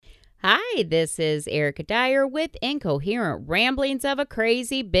Hi, this is Erica Dyer with Incoherent Ramblings of a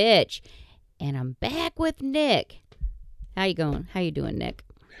Crazy Bitch. And I'm back with Nick. How you going? How you doing, Nick?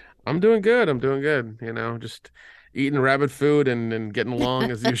 I'm doing good. I'm doing good. Just eating rabbit food and getting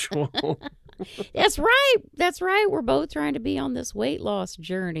along as usual. That's right. That's right. We're both trying to be on this weight loss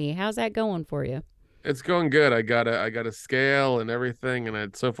journey. How's that going for you? It's going good. I got a scale and everything,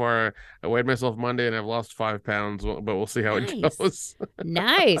 and so far I weighed myself Monday and I've lost 5 pounds, but we'll see how it Nice. goes.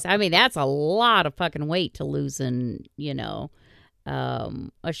 Nice. I mean, that's a lot of fucking weight to lose in,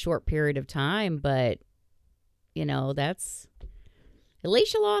 a short period of time. But, that's at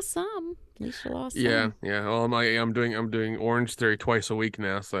least you lost some. At least you lost Yeah, some. yeah. Well, I'm doing Orange Theory twice a week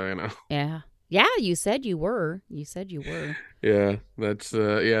now, so Yeah. Yeah, you said you were. You said you were. Yeah, that's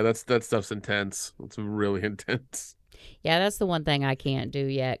that stuff's intense. It's really intense. Yeah, that's the one thing I can't do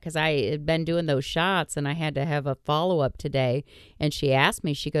yet because I had been doing those shots and I had to have a follow up today. And she asked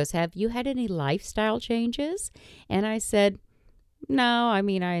me, she goes, "Have you had any lifestyle changes?" And I said, "No, I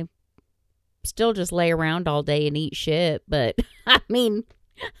mean, I still just lay around all day and eat shit. But I mean,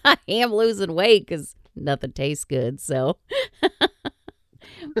 I am losing weight because nothing tastes good. So,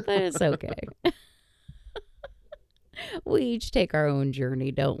 but it's okay. We each take our own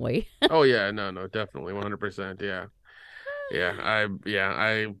journey, don't we?" Oh yeah, no, definitely 100%. Yeah. I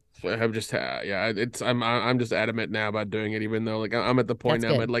have just yeah, I'm just adamant now about doing it, even though like I'm at the point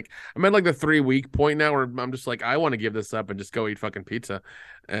That's now. good. I'm at like the 3 week point now where I'm just like I want to give this up and just go eat fucking pizza,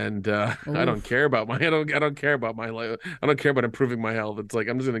 and I don't Oof. care about my I don't care about my life. I don't care about improving my health. It's like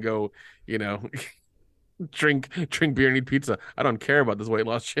I'm just gonna go, you know, drink beer and eat pizza. I don't care about this weight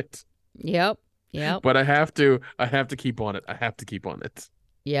loss shit, Yep. Yep. but I have to keep on it. I have to keep on it.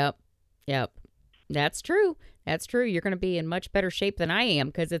 Yep. Yep. That's true. That's true. You're going to be in much better shape than I am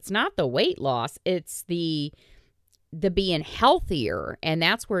because it's not the weight loss, it's the being healthier, and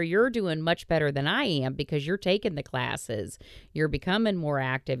that's where you're doing much better than I am because you're taking the classes. You're becoming more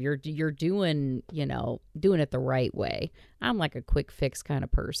active. You're doing, doing it the right way. I'm like a quick fix kind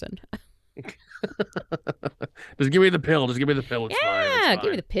of person. Just give me the pill. Just give me the pill. It's fine. It's Yeah, give me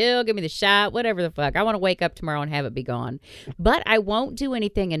fine. the pill, give me the shot, whatever the fuck. I want to wake up tomorrow and have it be gone. But I won't do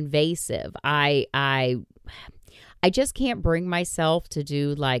anything invasive. I just can't bring myself to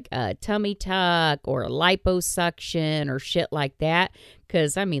do like a tummy tuck or a liposuction or shit like that.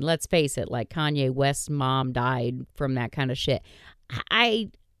 Cause I mean, let's face it, like Kanye West's mom died from that kind of shit.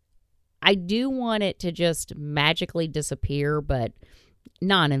 I I do want it to just magically disappear, but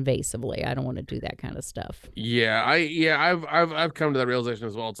non-invasively. I don't want to do that kind of stuff. I've come to that realization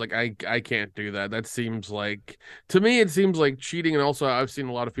as well. It's like I can't do that. That seems like to me it seems like cheating, and also I've seen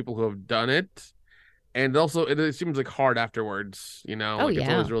a lot of people who have done it, and also it seems like hard afterwards. Oh Like it's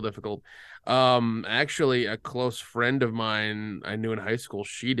yeah. always real difficult. Actually, a close friend of mine I knew in high school,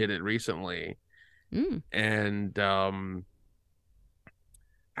 she did it recently, Mm, and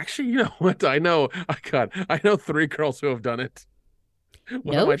actually, you know what? I know three girls who have done it.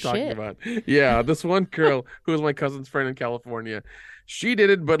 What am no I talking shit. about? Yeah, this one girl who was my cousin's friend in California, she did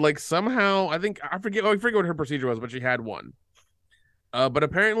it, but like somehow I forget what her procedure was, but she had one. But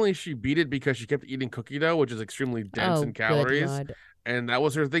apparently she beat it because she kept eating cookie dough, which is extremely dense in Oh, good calories, God. and that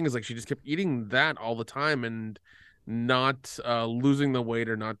was her thing. Is like she just kept eating that all the time and not losing the weight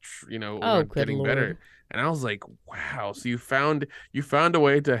or or Oh, not good getting better. Lord. And I was like, wow, so you found a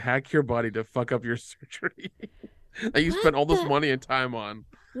way to hack your body to fuck up your surgery that you What spent all this the? money and time on.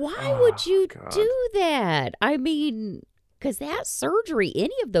 Why would Oh you God. do that? I mean, because that surgery,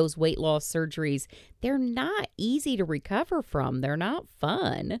 any of those weight loss surgeries, they're not easy to recover from. They're not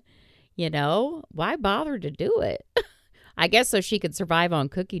fun. Why bother to do it? I guess so she could survive on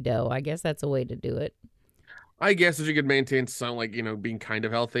cookie dough. I guess that's a way to do it. I guess if you could maintain some like, being kind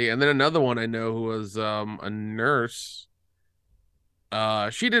of healthy. And then another one I know who was a nurse.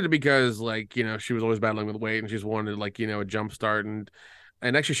 She did it because like, she was always battling with weight and she's wanted like, a jump start and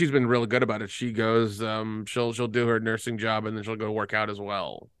actually she's been really good about it. She goes, she'll do her nursing job and then she'll go work out as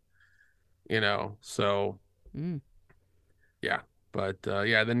well, So Mm. yeah. But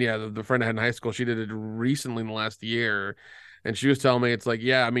yeah, then yeah, the friend I had in high school, she did it recently in the last year. And she was telling me it's like,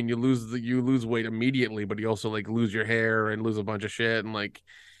 yeah, I mean, you lose weight immediately, but you also like lose your hair and lose a bunch of shit and like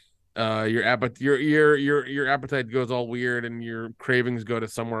your appetite goes all weird and your cravings go to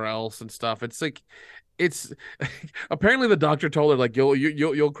somewhere else and stuff. It's like it's apparently the doctor told her like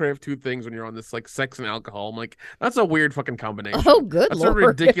you'll crave two things when you're on this like sex and alcohol. I'm like, that's a weird fucking Oh, combination. good That's a Lord.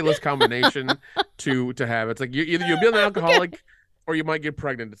 ridiculous combination to have. It's like either you'll be an Okay. alcoholic or you might get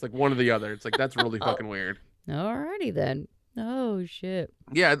pregnant. It's like one or the other. It's like that's really Oh, fucking weird. alrighty then. Oh, shit.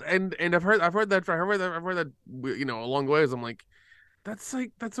 Yeah, and I've heard that along the ways. I'm like, that's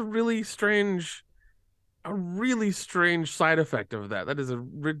a really strange side effect of that. That is a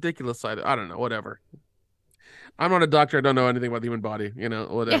ridiculous side. I don't know, whatever. I'm not a doctor. I don't know anything about the human body, Yeah.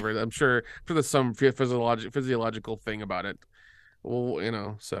 whatever. I'm sure there's some physiological thing about it.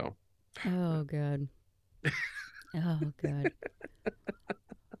 Well, so. Oh, God. Oh, God.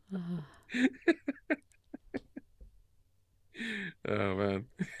 Oh, Oh man.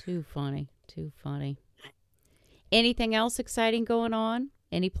 too funny. Too funny. Anything else exciting going on?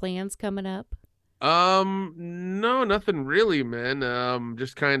 Any plans coming up? No, nothing really, man.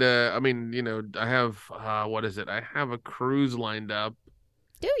 Just kind of, I mean, I have, what is it? I have a cruise lined up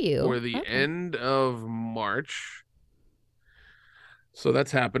Do you? for the Okay. end of March. So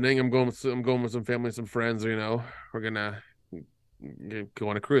that's happening. I'm going with some family, some friends, we're gonna go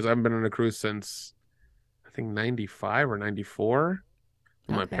on a cruise. I haven't been on a cruise since I think 95 or 94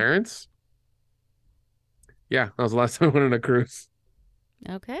 with my Okay. parents. Yeah, that was the last time I went on a cruise.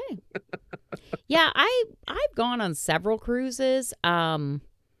 Okay. Yeah, I've gone on several cruises.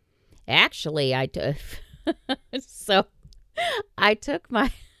 Actually, I took so I took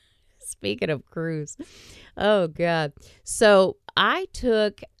my speaking of cruise. Oh God. So I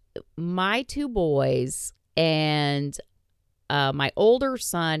took my two boys and my older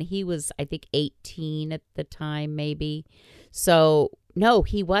son, he was I think 18 at the time maybe. So no,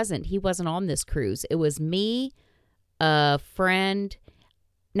 he wasn't. He wasn't on this cruise. It was me, a friend.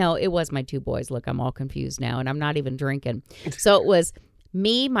 No, it was my two boys. Look, I'm all confused now, and I'm not even drinking. So it was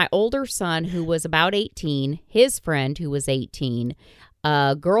me, my older son, who was about 18, his friend, who was 18,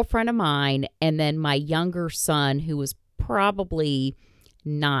 a girlfriend of mine, and then my younger son, who was probably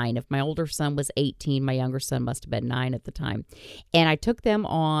 9. If my older son was 18, my younger son must have been 9 at the time. And I took them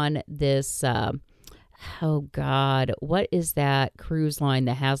on this, oh God, what is that cruise line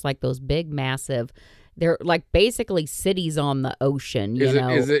that has like those big, massive, they're like basically cities on the ocean,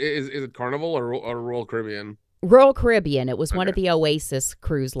 Is it Carnival or Royal Caribbean? Royal Caribbean. It was one Okay. of the Oasis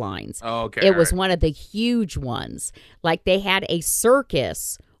cruise lines. Oh, okay. It All was right. one of the huge ones. Like they had a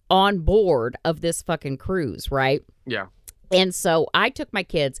circus on board of this fucking cruise, right? Yeah. And so I took my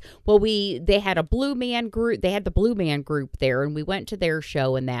kids. Well, they had a Blue Man group. They had the Blue Man group there, and we went to their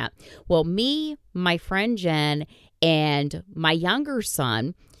show and that. Well, me, my friend Jen, and my younger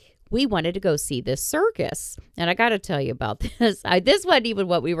son, we wanted to go see this circus. And I got to tell you about this. This wasn't even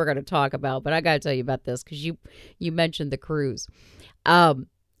what we were going to talk about, but I got to tell you about this because you mentioned the cruise.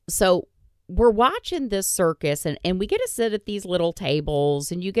 So we're watching this circus, and we get to sit at these little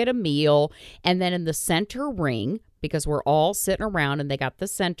tables, and you get a meal. And then in the center ring, because we're all sitting around and they got the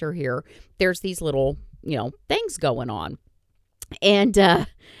center here, there's these little, things going on.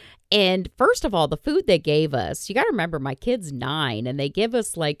 And first of all, the food they gave us, you got to remember my kid's 9 and they give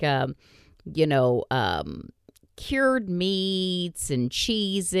us like, cured meats and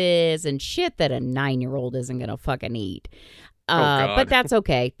cheeses and shit that a 9-year-old isn't going to fucking eat. Oh But God. that's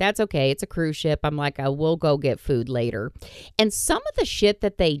okay. That's okay. It's a cruise ship. I'm like, I will go get food later. And some of the shit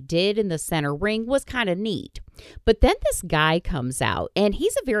that they did in the center ring was kind of neat. But then this guy comes out and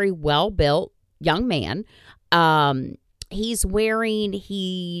he's a very well-built young man. He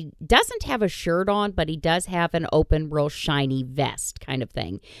doesn't have a shirt on, but he does have an open, real shiny vest kind of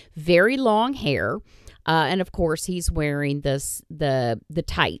thing. Very long hair. And of course, he's wearing the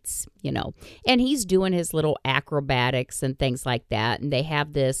tights, and he's doing his little acrobatics and things like that. And they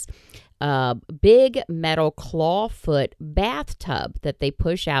have this big metal clawfoot bathtub that they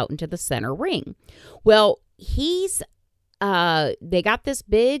push out into the center ring. Well, they got this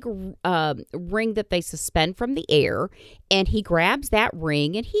big ring that they suspend from the air, and he grabs that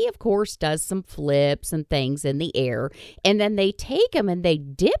ring, and he, of course, does some flips and things in the air, and then they take him and they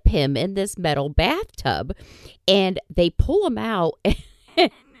dip him in this metal bathtub, and they pull him out.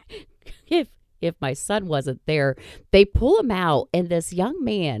 If my son wasn't there, they pull him out, and this young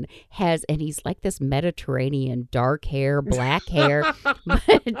man and he's like this Mediterranean dark hair, black hair,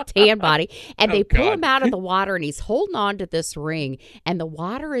 tan body, and they pull him out of the water, and he's holding on to this ring, and the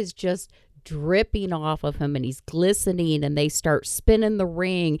water is just dripping off of him, and he's glistening, and they start spinning the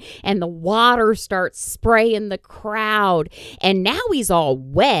ring, and the water starts spraying the crowd, and now he's all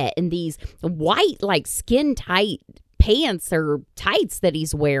wet, and these white, like skin tight pants or tights that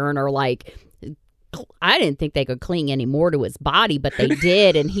he's wearing are like, I didn't think they could cling any more to his body, but they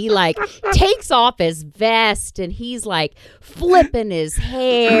did. And he like takes off his vest and he's like flipping his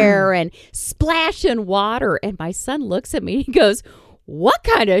hair and splashing water. And my son looks at me and he goes, "What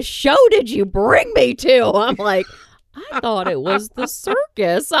kind of show did you bring me to?" I'm like, "I thought it was the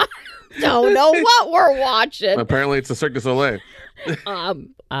circus. I don't know what we're watching." Apparently, it's a Cirque du Soleil.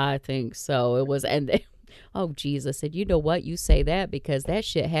 I think so. It was, and Oh, Jesus. And you know what? You say that because that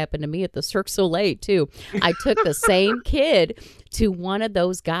shit happened to me at the Cirque du Soleil, too. I took the same kid to one of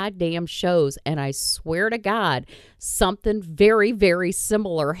those goddamn shows, and I swear to God, something very, very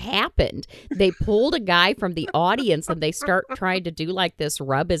similar happened. They pulled a guy from the audience, and they start trying to do like this,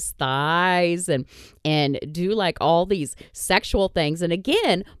 rub his thighs and do like all these sexual things. And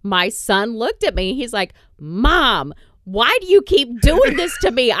again, my son looked at me. He's like, Mom, why do you keep doing this to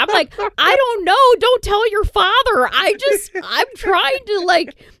me? I'm like, I don't know. Don't tell your father. I'm trying to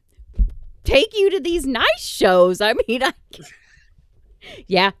like take you to these nice shows. I mean,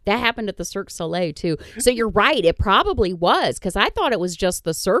 yeah, that happened at the Cirque du Soleil too. So you're right. It probably was, because I thought it was just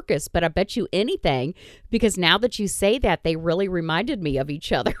the circus, but I bet you anything, because now that you say that, they really reminded me of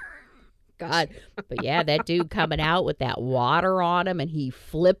each other. God. But yeah, that dude coming out with that water on him, and he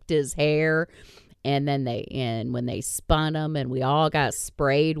flipped his hair. And then when they spun him and we all got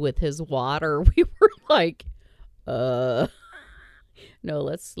sprayed with his water, we were like, no,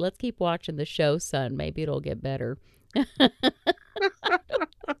 let's keep watching the show, son. Maybe it'll get better.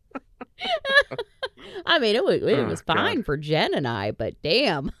 I mean, it was fine for Jen and I, but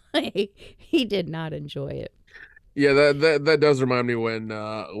damn, he did not enjoy it. Yeah, that does remind me when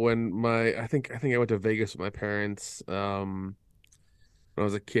I think I went to Vegas with my parents. When I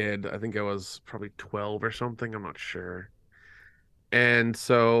was a kid. I think I was probably 12 or something. I'm not sure. And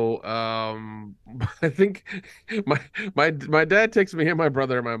so I think my dad takes me and my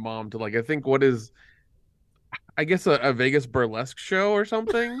brother and my mom to like, I think what is, I guess a Vegas burlesque show or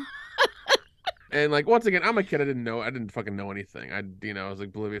something. And like, once again, I'm a kid. I didn't fucking know anything. I was like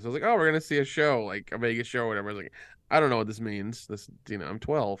oblivious. I was like, oh, we're gonna see a show, like a Vegas show or whatever. I was like, I don't know what this means. I'm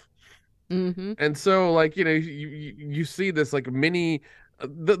 12. Mm-hmm. And so, like, you see this like mini.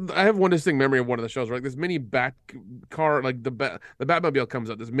 I have one distinct memory of one of the shows, right? This mini bat car, like the Batmobile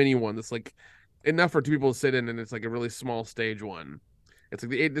comes out. This mini one that's like enough for two people to sit in, and it's like a really small stage one. It's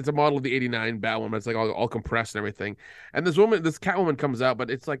like it's a model of the '89 Batwoman. But it's like all compressed and everything. And this Catwoman comes out,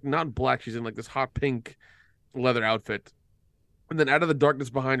 but it's like not black. She's in like this hot pink leather outfit. And then out of the darkness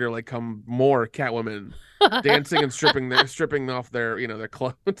behind her, like, come more Catwomen dancing and stripping off their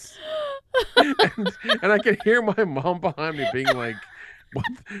clothes. And I can hear my mom behind me being like, what?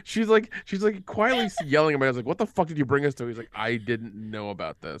 She's like quietly yelling at me. I was like, what the fuck did you bring us to? He's like, I didn't know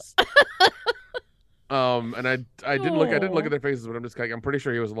about this. And I didn't look at their faces, but I'm just like, I'm pretty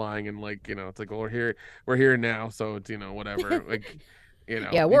sure he was lying, and like, it's like, well, we're here now, so it's whatever. Like,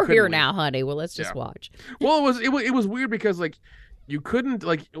 yeah, we're here now, honey. Well, let's just watch. Well, it was weird because like you couldn't,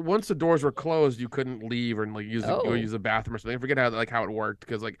 like, once the doors were closed, you couldn't leave or like go use the bathroom or something. I forget how it worked,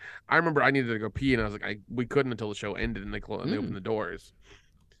 because like I remember I needed to go pee, and I was like, we couldn't until the show ended and they opened the doors.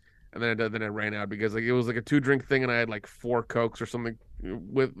 And then I ran out because like it was like a 2-drink thing, and I had like 4 Cokes or something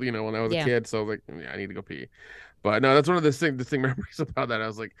with when I was a kid. So I was like, I need to go pee. But no, that's one of the distinct memories about that. I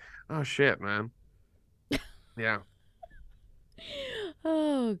was like, oh shit, man. Yeah.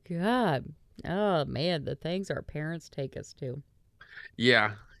 Oh God. Oh man, the things our parents take us to.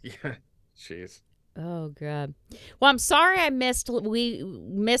 Yeah. Jeez. Oh God. Well, I'm sorry we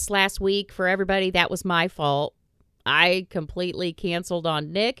missed last week for everybody. That was my fault. I completely canceled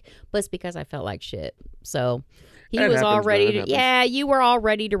on Nick, but it's because I felt like shit. So he was all ready to, yeah, you were all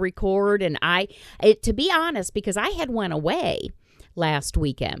ready to record. And to be honest, because I had went away last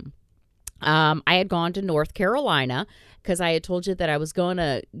weekend. I had gone to North Carolina because I had told you that I was going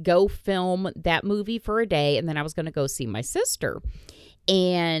to go film that movie for a day, and then I was going to go see my sister.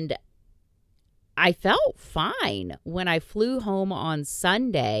 And I felt fine when I flew home on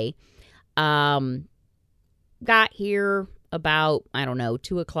Sunday. Got here about,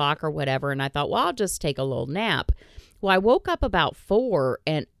 2:00 or whatever, and I thought, well, I'll just take a little nap. Well, I woke up about 4,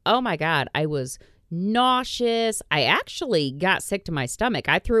 and oh my God, I was nauseous. I actually got sick to my stomach.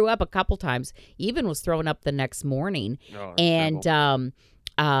 I threw up a couple times, even was throwing up the next morning. Oh, and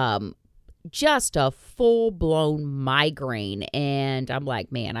just a full-blown migraine. And I'm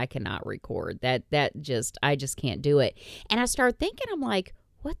like, man, I cannot record. I just can't do it. And I started thinking, I'm like,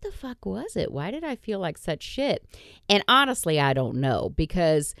 what the fuck was it? Why did I feel like such shit? And honestly, I don't know,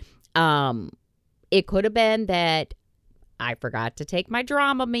 because it could have been that I forgot to take my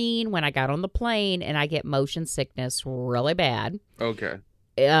Dramamine when I got on the plane, and I get motion sickness really bad. Okay.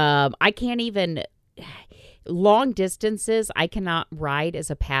 I can't even, long distances, I cannot ride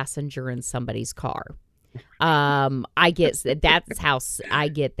as a passenger in somebody's car. That's how I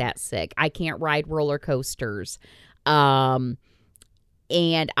get that sick. I can't ride roller coasters.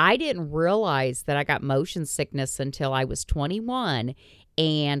 And I didn't realize that I got motion sickness until I was 21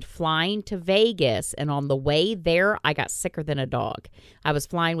 and flying to Vegas. And on the way there, I got sicker than a dog. I was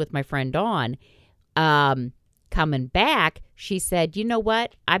flying with my friend Dawn. Coming back, she said, you know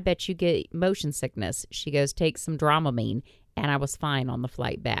what? I bet you get motion sickness. She goes, take some Dramamine. And I was fine on the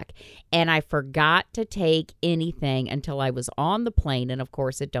flight back. And I forgot to take anything until I was on the plane. And of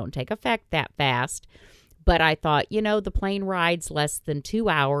course, it don't take effect that fast. But I thought, the plane ride's less than 2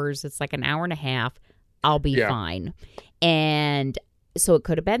 hours. It's like an hour and a half. I'll be fine. And so it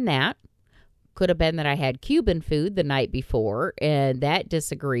could have been that. Could have been that I had Cuban food the night before, and that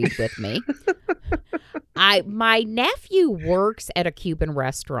disagreed with me. My nephew works at a Cuban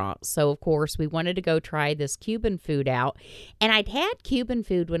restaurant, so of course we wanted to go try this Cuban food out. And I'd had Cuban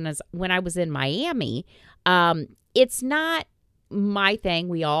food when I was in Miami. It's not my thing.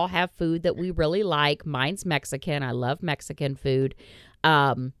 We all have food that we really like. Mine's Mexican. I love Mexican food.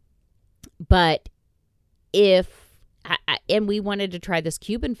 But and we wanted to try this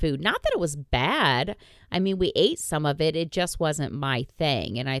Cuban food. Not that it was bad. I mean, we ate some of it. It just wasn't my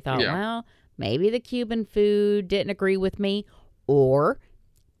thing. And I thought, well, maybe the Cuban food didn't agree with me. Or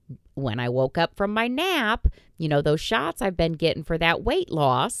when I woke up from my nap, those shots I've been getting for that weight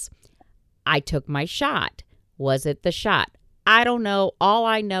loss, I took my shot. Was it the shot? I don't know. All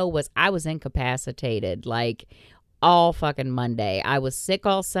I know was I was incapacitated. Like, all fucking Monday. I was sick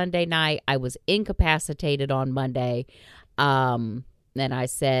all Sunday night. I was incapacitated on Monday. And I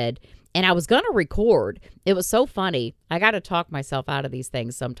said, and I was going to record. It was so funny. I got to talk myself out of these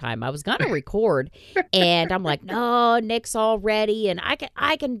things sometime. I was going to record and I'm like, no, Nick's all ready and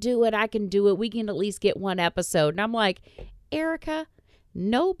I can do it. I can do it. We can at least get one episode. And I'm like, Erica,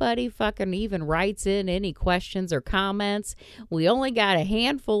 nobody fucking even writes in any questions or comments. We only got a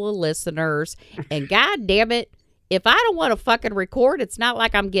handful of listeners and God damn it, if I don't want to fucking record, it's not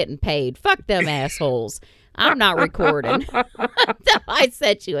like I'm getting paid. Fuck them assholes. I'm not recording. I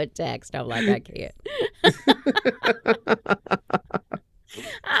sent you a text. I'm like, I can't.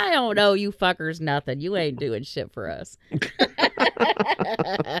 I don't know you fuckers nothing. You ain't doing shit for us.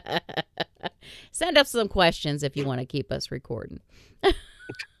 Send us some questions if you want to keep us recording.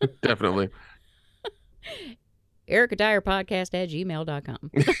 Definitely. Erica Dyer podcast at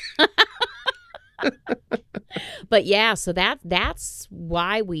gmail.com. But yeah, so that's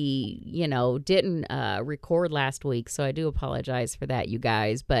why we, didn't record last week. So I do apologize for that, you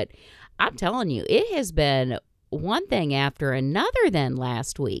guys. But I'm telling you, it has been one thing after another than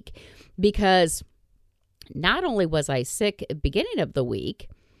last week. Because not only was I sick at the beginning of the week,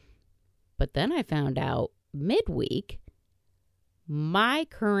 but then I found out midweek, my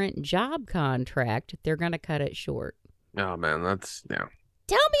current job contract, they're going to cut it short. Oh, man, that's, yeah.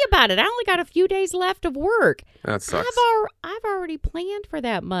 Tell me about it. I only got a few days left of work. That sucks. I've already planned for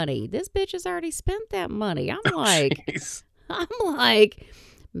that money. This bitch has already spent that money. I'm like,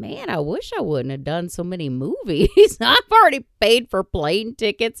 man, I wish I wouldn't have done so many movies. I've already paid for plane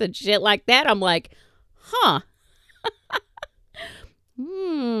tickets and shit like that. I'm like, I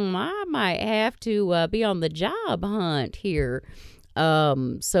might have to be on the job hunt here.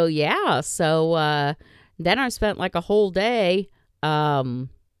 So yeah. So then I spent like a whole day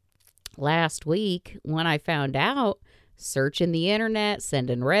last week when I found out, searching the internet,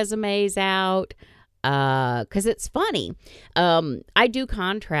 sending resumes out, because it's funny. I do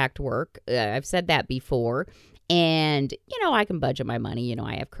contract work. I've said that before, and I can budget my money.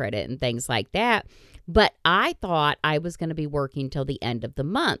 I have credit and things like that. But I thought I was going to be working till the end of the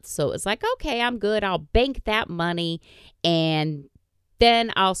month, so it was like, okay, I'm good. I'll bank that money, and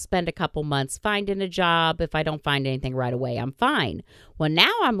then I'll spend a couple months finding a job. If I don't find anything right away, I'm fine. Well,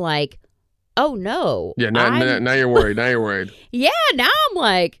 now I'm like, oh, no. Yeah, now you're worried. Now you're worried. Yeah, now I'm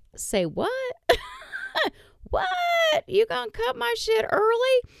like, say what? What? You gonna cut my shit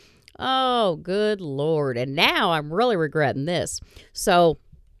early? Oh, good Lord. And now I'm really regretting this. So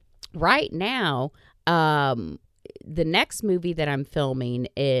right now, the next movie that I'm filming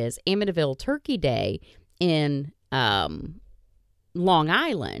is Amityville Turkey Day in Long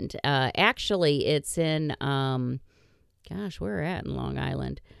Island. Actually, it's in, where at in Long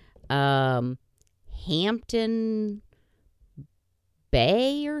Island? Hampton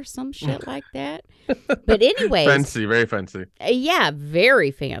Bay or some shit like that. But anyways. Fancy, very fancy. Yeah,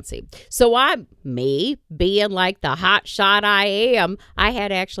 very fancy. So me being like the hot shot I am, I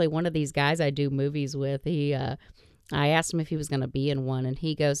had actually one of these guys I do movies with. I asked him if he was going to be in one, and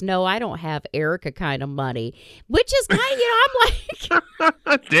he goes, no, I don't have Erica kind of money, which is kind of, I'm like.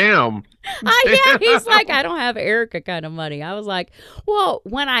 Damn. Yeah, he's like, I don't have Erica kind of money. I was like, well,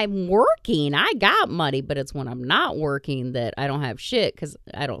 when I'm working, I got money, but it's when I'm not working that I don't have shit because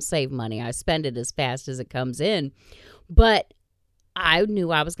I don't save money. I spend it as fast as it comes in. But I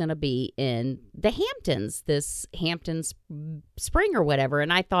knew I was going to be in the Hamptons, this Hamptons spring or whatever.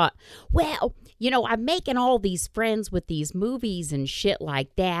 And I thought, well, I'm making all these friends with these movies and shit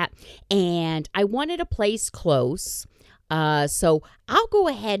like that. And I wanted a place close. So I'll go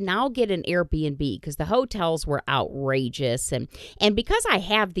ahead and I'll get an Airbnb because the hotels were outrageous. And because I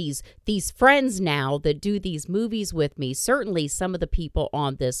have these friends now that do these movies with me, certainly some of the people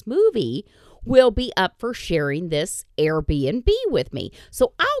on this movie will be up for sharing this Airbnb with me.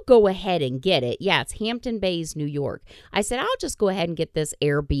 So I'll go ahead and get it. Yeah, it's Hampton Bays, New York. I said, I'll just go ahead and get this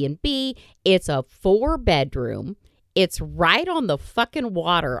Airbnb. It's a 4-bedroom. It's right on the fucking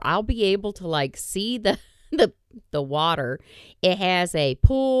water. I'll be able to see the water. It has a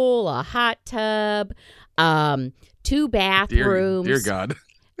pool, a hot tub, 2 bathrooms. Dear God.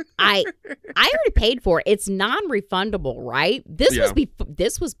 I already paid for it. It's non-refundable, right?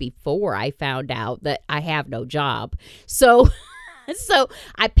 This was before I found out that I have no job. So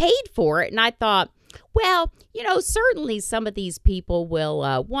I paid for it, and I thought, well, certainly some of these people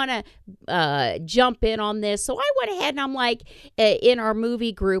will want to jump in on this. So I went ahead and I'm like, in our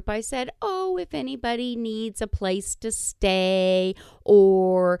movie group, I said, oh, if anybody needs a place to stay,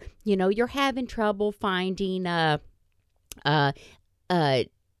 or you're having trouble finding a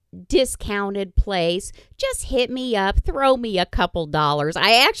discounted place, just hit me up, throw me a couple dollars.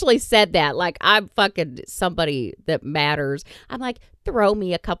 I actually said that like I'm fucking somebody that matters. I'm like, throw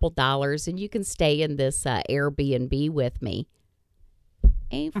me a couple dollars and you can stay in this Airbnb with me.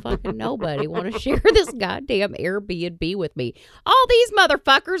 Ain't fucking nobody want to share this goddamn Airbnb with me. All these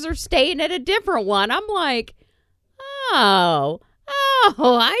motherfuckers are staying at a different one. I'm like, oh,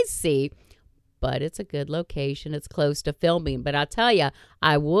 I see. But it's a good location. It's close to filming. But I'll tell you,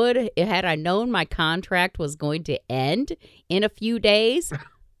 I would, had I known my contract was going to end in a few days,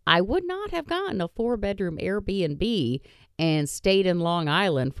 I would not have gotten a 4-bedroom Airbnb and stayed in Long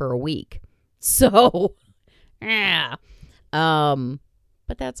Island for a week. So, yeah.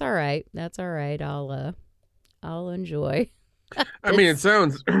 But that's all right. That's all right. I'll enjoy. I mean, it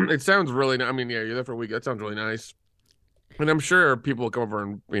sounds really. I mean, yeah, you're there for a week. That sounds really nice. And I'm sure people will come over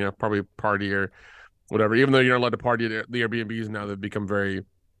and probably party or whatever. Even though you're not allowed to party at the Airbnbs now, they've become very,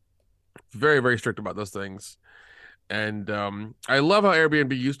 very, very strict about those things. And I love how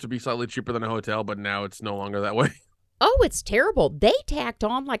Airbnb used to be slightly cheaper than a hotel, but now it's no longer that way. Oh, it's terrible. They tacked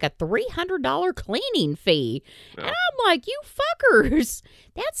on like a $300 cleaning fee. Yeah. And I'm like, you fuckers,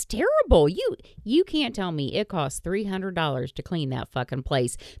 that's terrible. You can't tell me it costs $300 to clean that fucking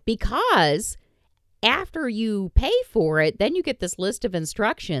place, because after you pay for it, then you get this list of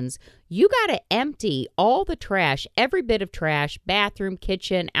instructions. You got to empty all the trash, every bit of trash, bathroom,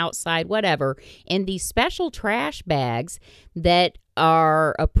 kitchen, outside, whatever, in these special trash bags that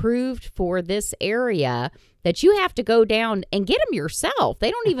are approved for this area, that you have to go down and get them yourself. They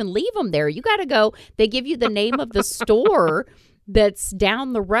don't even leave them there. You got to go. They give you the name of the store that's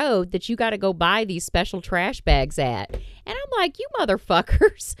down the road that you got to go buy these special trash bags at. And I'm like, you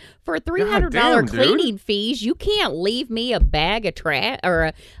motherfuckers, for $300 cleaning fees, you can't leave me a bag of trash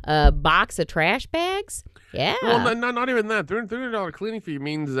or a box of trash bags? Yeah. Well, not even that. $300 cleaning fee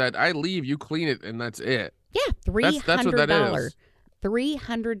means that I leave, you clean it, and that's it. Yeah, $300. That's what that is.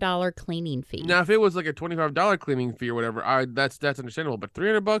 $300 cleaning fee. Now, if it was like a $25 cleaning fee or whatever, that's understandable. But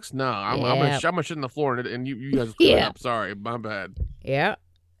 $300, no, I'm gonna shit on the floor and you guys clean it up. Sorry, my bad. Yeah,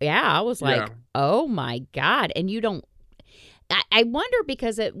 I was like, oh my God, and you don't. I wonder,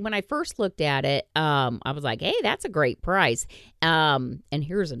 because when I first looked at it, I was like, hey, that's a great price. And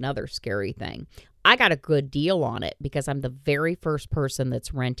here's another scary thing: I got a good deal on it because I'm the very first person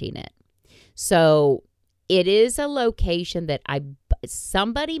that's renting it. So it is a location that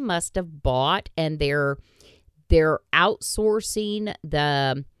somebody must have bought, and they're outsourcing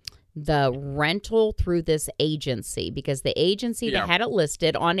the rental through this agency, because the agency that had it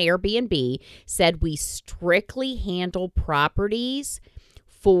listed on Airbnb said we strictly handle properties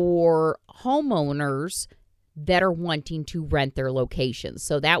for homeowners that are wanting to rent their locations.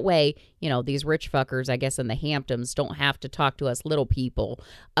 So that way, these rich fuckers, I guess, in the Hamptons don't have to talk to us little people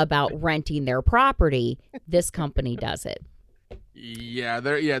about renting their property. This company does it. Yeah,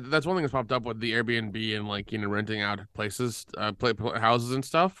 that's one thing that's popped up with the Airbnb and renting out places, houses and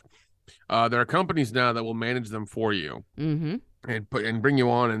stuff. There are companies now that will manage them for you, and bring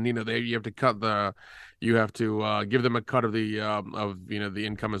you on, and you have to give them a cut of the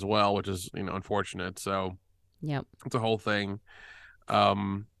income as well, which is unfortunate. So yep, it's a whole thing.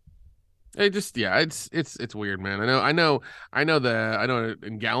 It's weird, man. I know in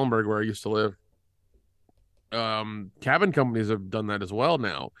Gallenberg, where I used to live, cabin companies have done that as well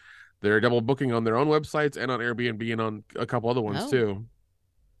now. They're double booking on their own websites and on Airbnb and on a couple other ones Oh, too.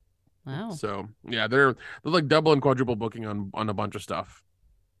 wow. So yeah, they're like double and quadruple booking on a bunch of stuff.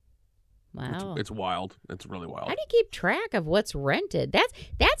 Wow. It's wild. It's really How wild. do you keep track of what's rented?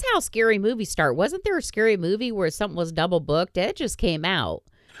 That's how scary movies start. Wasn't there a scary movie where something was double booked? It just came out.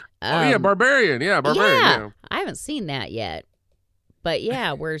 Oh yeah, Barbarian. Yeah, Barbarian. Yeah. Yeah. I haven't seen that yet. But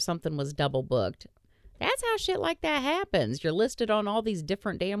yeah, where something was double booked. That's how shit like that happens. You're listed on all these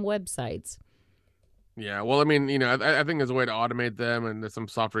different damn websites. Yeah, well, I mean, I think there's a way to automate them, and there's some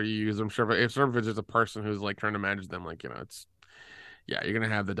software you use. I'm sure if it's just a person who's like trying to manage them, like it's you're gonna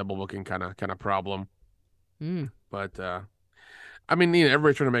have the double booking kind of problem. Mm. But I mean,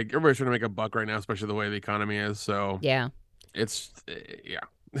 everybody's trying to make a buck right now, especially the way the economy is. So Yeah, it's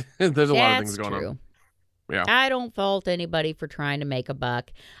there's a lot of things that's going true. on. Yeah, I don't fault anybody for trying to make a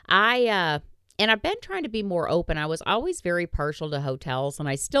buck. And I've been trying to be more open. I was always very partial to hotels, and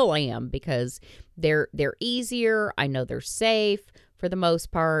I still am because they're easier. I know they're safe for the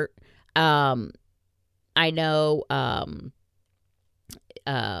most part. I know,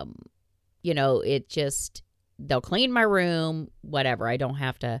 it just they'll clean my room, whatever. I don't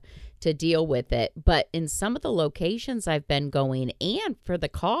have to deal with it. But in some of the locations I've been going, and for the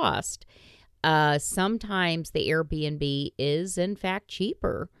cost, sometimes the Airbnb is in fact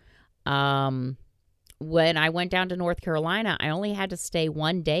cheaper. When I went down to North Carolina, I only had to stay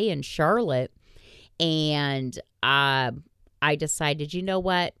one day in Charlotte, and I decided, you know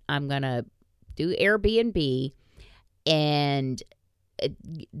what, I'm gonna do Airbnb, and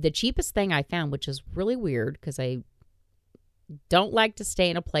the cheapest thing I found, which is really weird because I don't like to stay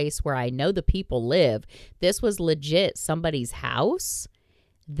in a place where I know the people live. This was legit somebody's house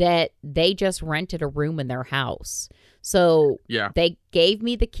that they just rented a room in their house. So yeah, they gave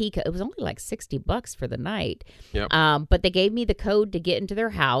me the key. It was only like $60 for the night. Yep. But they gave me the code to get into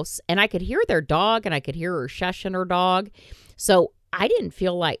their house, and I could hear their dog, and I could hear her shushing her dog. So I didn't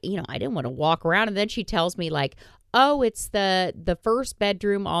feel like, I didn't want to walk around. And then she tells me like, oh, it's the first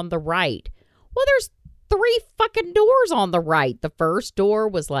bedroom on the right. Well, there's 3 fucking doors on the right. The first door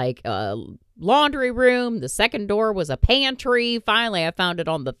was like a laundry room. The second door was a pantry. Finally, I found it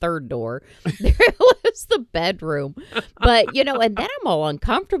on the third door. There was the bedroom. But, and then I'm all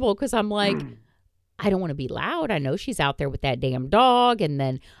uncomfortable because I'm like, I don't want to be loud. I know she's out there with that damn dog. And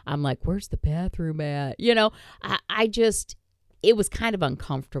then I'm like, where's the bathroom at? I just, it was kind of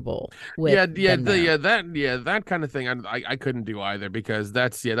uncomfortable with that kind of thing. I couldn't do either because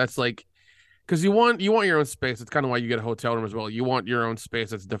that's like, because you want your own space. It's kind of why you get a hotel room as well. You want your own space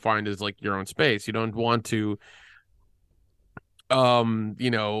that's defined as like your own space. You don't want to be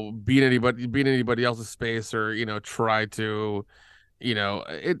in anybody else's space or try to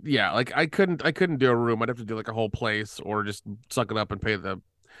like I couldn't do a room. I'd have to do like a whole place or just suck it up and pay the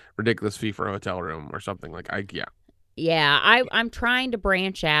ridiculous fee for a hotel room or something. Yeah, I'm trying to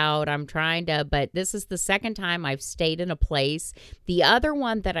branch out. But this is the second time I've stayed in a place. The other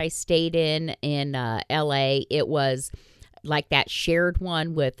one that I stayed in LA, it was like that shared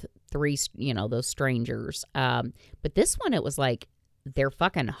one with 3, those strangers. But this one, it was like their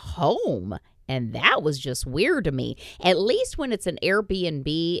fucking home. And that was just weird to me. At least when it's an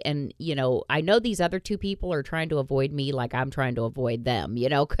Airbnb and, I know these other 2 people are trying to avoid me like I'm trying to avoid them,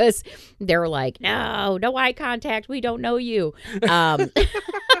 because they're like, no eye contact. We don't know you. But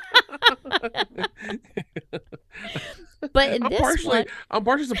in I'm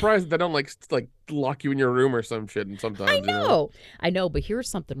partially surprised that they don't like lock you in your room or some shit. And sometimes I know. But here's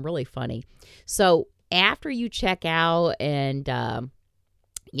something really funny. So after you check out and,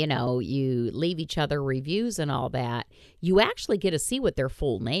 you leave each other reviews and all that, you actually get to see what their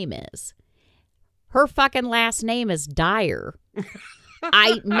full name is. Her fucking last name is Dyer.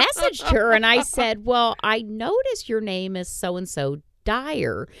 I messaged her and I said, well, I noticed your name is so-and-so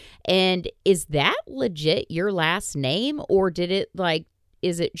Dyer. And is that legit your last name? Or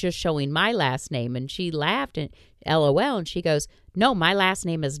is it just showing my last name? And she laughed and LOL. And she goes, no, my last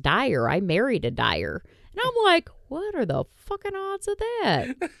name is Dyer. I married a Dyer. And I'm like, what are the fucking odds of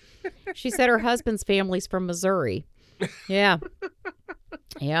that? She said her husband's family's from Missouri. Yeah.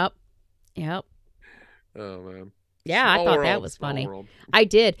 Yep. Oh, man. Yeah, I thought that was funny. World. I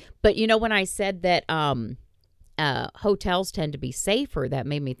did. But, when I said that hotels tend to be safer, that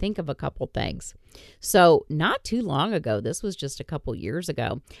made me think of a couple things. So not too long ago, this was just a couple years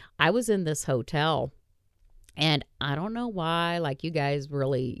ago, I was in this hotel. And I don't know why, like, you guys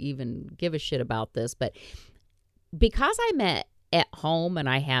really even give a shit about this, but because I'm at home and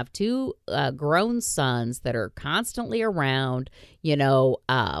I have 2 grown sons that are constantly around, I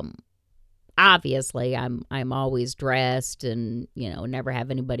obviously I'm always dressed and, never have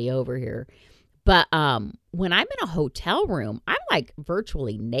anybody over here. But when I'm in a hotel room, I'm like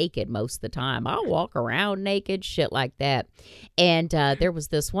virtually naked most of the time. I'll walk around naked, shit like that. And there was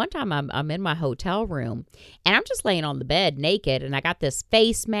this one time I'm in my hotel room and I'm just laying on the bed naked and I got this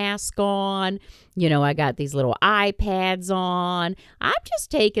face mask on. I got these little iPads on. I'm just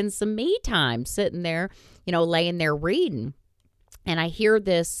taking some me time sitting there, laying there reading. And I hear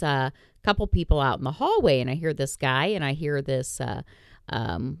this couple people out in the hallway and I hear this guy and I hear this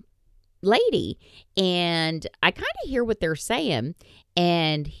lady, and I kind of hear what they're saying,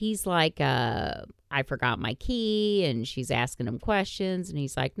 and he's like, I forgot my key, and she's asking him questions, and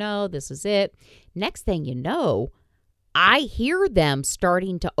he's like, no, this is it. Next thing you know, I hear them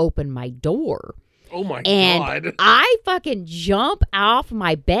starting to open my door. Oh my God. God. I fucking jump off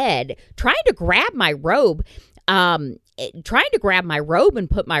my bed, trying to grab my robe, and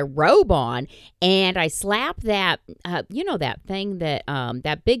put my robe on, and I slap that, that thing that,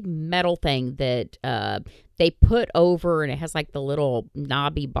 that big metal thing that they put over, and it has like the little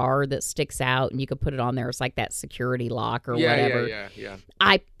knobby bar that sticks out, and you can put it on there. It's like that security lock or whatever. Yeah.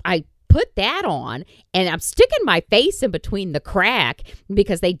 I put that on, and I'm sticking my face in between the crack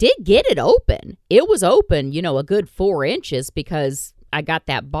because they did get it open. It was open, a good 4 inches because I got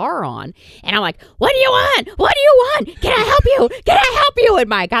that bar on, and I'm like, what do you want? What do you want? Can I help you? Can I help you?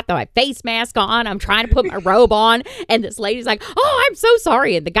 And I got my face mask on. I'm trying to put my robe on, and this lady's like, oh, I'm so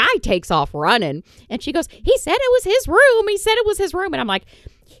sorry. And the guy takes off running, and she goes, he said it was his room. He said it was his room. And I'm like,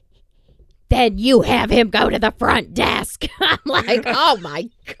 then you have him go to the front desk. I'm like, oh my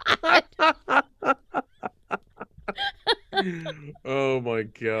God. Oh my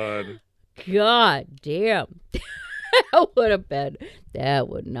God. God damn. That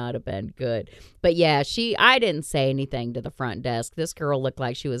would not have been good. But yeah, I didn't say anything to the front desk. This girl looked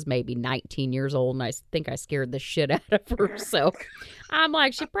like she was maybe 19 years old, and I think I scared the shit out of her. So I'm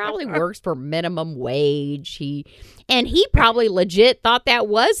like, she probably works for minimum wage. He probably legit thought that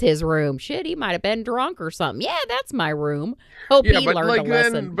was his room. Shit, he might have been drunk or something. Yeah, that's my room. Hope he learned a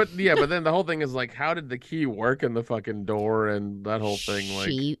lesson. But then the whole thing is like, how did the key work in the fucking door and that whole thing?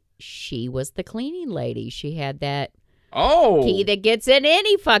 Like, she was the cleaning lady. She had that key that gets in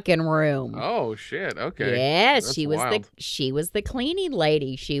any fucking room. Oh shit. Okay. Yes, That's she was wild. she was the cleaning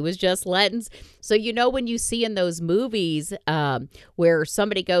lady. She was just letting. So when you see in those movies where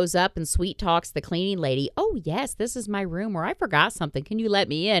somebody goes up and sweet talks the cleaning lady, oh yes, this is my room, or I forgot something. Can you let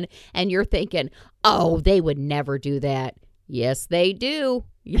me in? And you're thinking, oh, they would never do that. Yes, they do.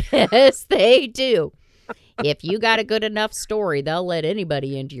 Yes, they do. If you got a good enough story, they'll let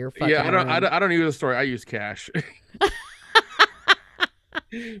anybody into your fucking room. I don't use a story. I use cash.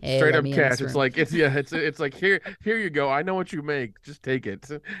 Straight up cash. It's like it's like here you go. I know what you make. Just take it.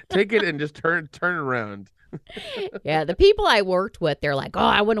 Take it and just turn around. Yeah, the people I worked with, they're like, oh,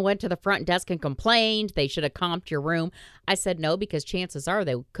 I wouldn't have went to the front desk and complained. They should have comped your room. I said no, because chances are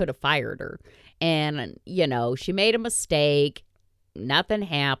they could have fired her. And, she made a mistake. Nothing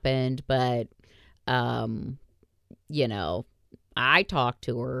happened, but, I talked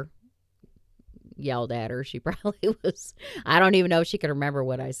to her, yelled at her. She probably was, I don't even know if she could remember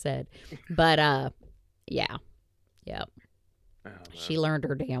what I said. But, yeah. Oh, she learned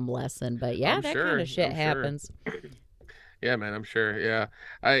her damn lesson, but yeah, that kind of shit happens. Yeah, man, I'm sure. Yeah,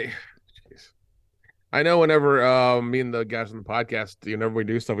 I know. Whenever me and the guys on the podcast, whenever we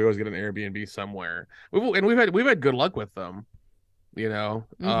do stuff, we always get an Airbnb somewhere. We've had good luck with them.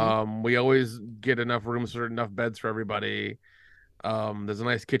 Mm-hmm. We always get enough rooms or enough beds for everybody. There's a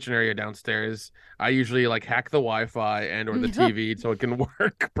nice kitchen area downstairs. I usually hack the Wi-Fi and or the TV so it can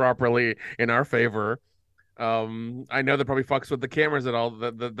work properly in our favor. I know that probably fucks with the cameras at all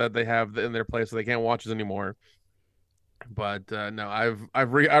that they have in their place, so they can't watch us anymore. But no, I've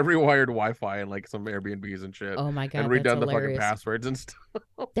rewired Wi-Fi and some Airbnbs and shit. Oh my God, and redone that's the hilarious. fucking passwords and stuff.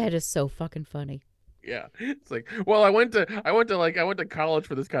 That is so fucking funny. Yeah, it's like, well, I went to college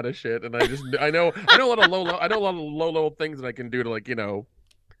for this kind of shit, and I know a lot of low level things that I can do to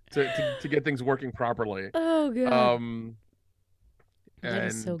to get things working properly. Oh God. That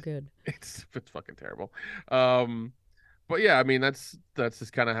is so good. It's fucking terrible. But yeah, I mean that's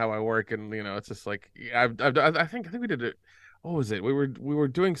just kind of how I work, and it's just like I think we did it. What was it? We were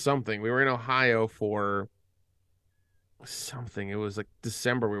doing something. We were in Ohio for something. It was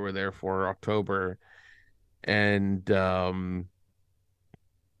December. We were there for October, and fuck,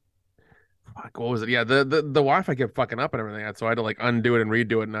 what was it? Yeah, the Wi-Fi kept fucking up and everything, so I had to undo it and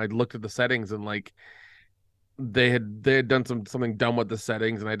redo it. And I looked at the settings and they had done something dumb with the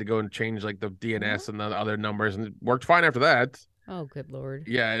settings, and I had to go and change the DNS and the other numbers, and it worked fine after that. Oh, good Lord.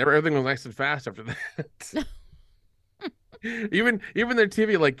 Yeah, everything was nice and fast after that. Even their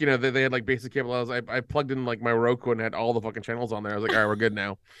TV, like, they had like basic cable. I plugged in like my Roku and had all the fucking channels on there. I was like, all right, we're good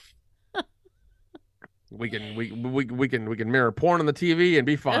now. We can mirror porn on the TV and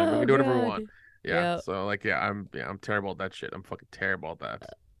be fine. We Oh, can do whatever we want. God. Yeah. Yeah. So like, I'm terrible at that shit. I'm fucking terrible at that.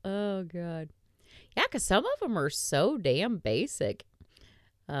 Oh, God. Yeah, because some of them are so damn basic.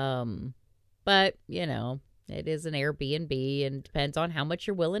 Um, but, it is an Airbnb and depends on how much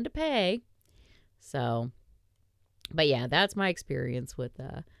you're willing to pay. So, but yeah, that's my experience with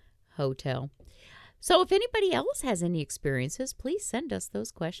a hotel. So if anybody else has any experiences, please send us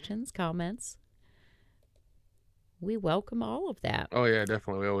those questions, comments. We welcome all of that. Oh yeah,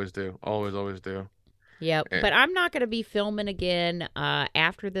 definitely. We always do. Always do. Yep. And But I'm not going to be filming again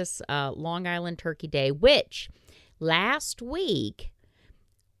after this Long Island Turkey Day, which last week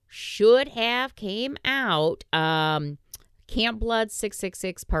should have came out. Camp Blood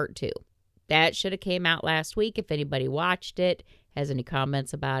 666 Part 2. That should have came out last week. If anybody watched it, has any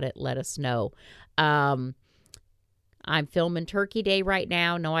comments about it, let us know. I'm filming Turkey Day right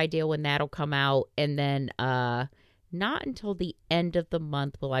now. No idea when that'll come out. And then not until the end of the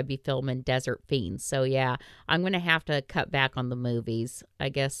month will I be filming Desert Fiends. So, yeah, I'm going to have to cut back on the movies. I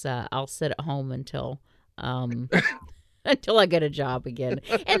guess I'll sit at home until until I get a job again.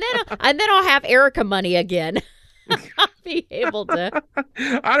 And then I'll have Erica money again. I'll be able to.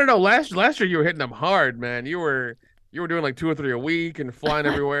 I don't know. Last year you were hitting them hard, man. You were doing like 2 or 3 a week and flying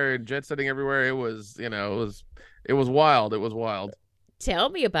everywhere and jet setting everywhere. It was, it was wild. It was wild. Tell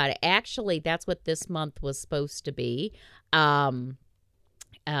me about it. Actually, that's what this month was supposed to be. Last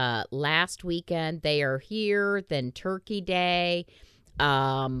weekend they are here, then Turkey Day,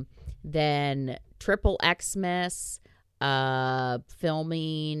 then Triple Xmas,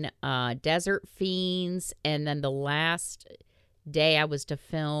 filming Desert Fiends, and then the last day I was to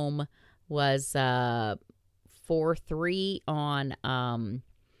film was 4/3 on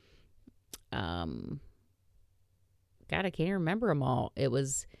God, I can't even remember them all. It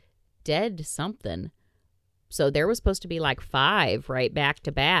was Dead something. So there was supposed to be like 5 right back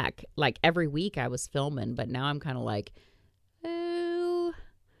to back. Like every week I was filming, but now I'm kind of like, oh,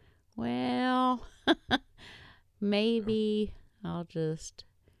 well, maybe I'll just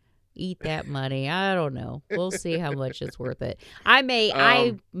eat that money. I don't know. We'll see how much it's worth it. I may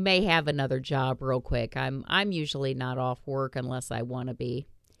have another job real quick. I'm usually not off work unless I want to be.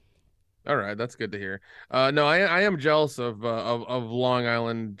 All right, that's good to hear. No, I am jealous of Long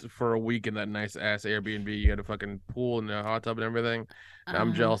Island for a week in that nice ass Airbnb. You had a fucking pool and a hot tub and everything.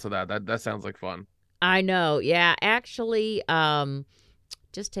 I'm jealous of that. That sounds like fun. I know. Yeah, actually,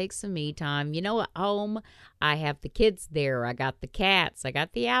 just take some me time. At home, I have the kids there. I got the cats. I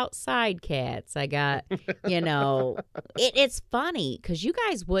got the outside cats. I got, it's funny because you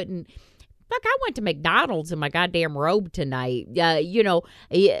guys wouldn't. Fuck, I went to McDonald's in my goddamn robe tonight.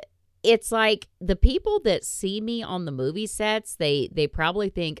 It's like the people that see me on the movie sets, they probably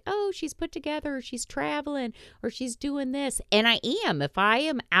think, oh, she's put together, or she's traveling, or she's doing this. And I am. If I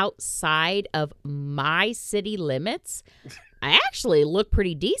am outside of my city limits, I actually look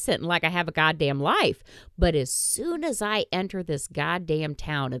pretty decent and like I have a goddamn life. But as soon as I enter this goddamn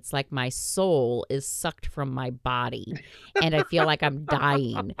town, it's like my soul is sucked from my body and I feel like I'm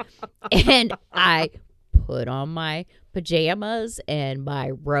dying. And I put on my pajamas and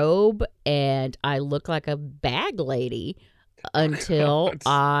my robe and I look like a bag lady until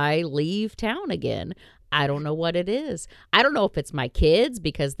I leave town again. I don't know what it is. I don't know if it's my kids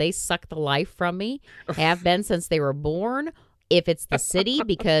because they suck the life from me, have been since they were born. If it's the city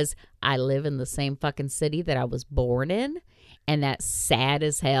because I live in the same fucking city that I was born in. And that's sad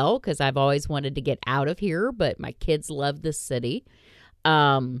as hell because I've always wanted to get out of here, but my kids love this city.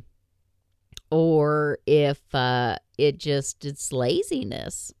 Or if it's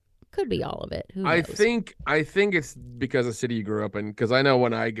laziness. Could be all of it. Who knows? I think it's because of the city you grew up in. Because I know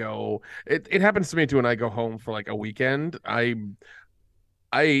when I go, it happens to me too. When I go home for like a weekend, I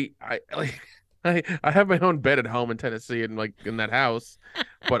like I have my own bed at home in Tennessee and like in that house,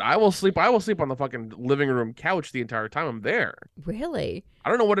 but I will sleep on the fucking living room couch the entire time I'm there. Really? I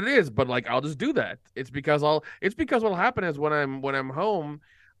don't know what it is, but like I'll just do that. It's because what'll happen is when I'm home,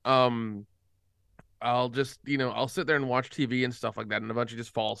 I'll just, I'll sit there and watch TV and stuff like that and eventually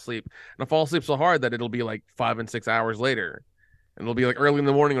just fall asleep. And I'll fall asleep so hard that it'll be like 5 and 6 hours later. And it'll be like early in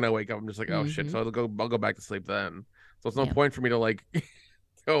the morning when I wake up. I'm just like, oh shit. So I'll go back to sleep then. So it's no point for me to like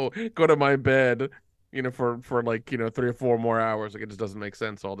go to my bed, for like, 3 or 4 more hours. Like it just doesn't make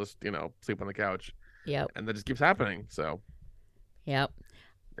sense. So I'll just, sleep on the couch. Yep. And that just keeps happening. So yep.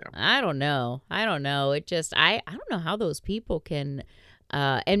 Yeah. I don't know. I don't know. It just I don't know how those people can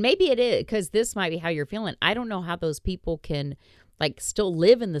and maybe it is cuz this might be how you're feeling. I don't know how those people can like still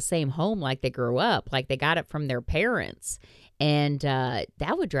live in the same home like they grew up, like they got it from their parents. And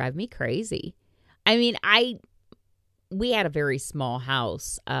that would drive me crazy. I mean, I we had a very small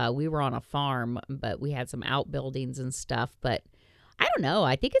house. We were on a farm, but we had some outbuildings and stuff. But I don't know.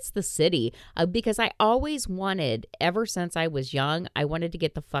 I think it's the city because I always wanted, ever since I was young, I wanted to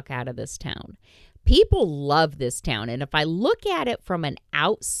get the fuck out of this town. People love this town. And if I look at it from an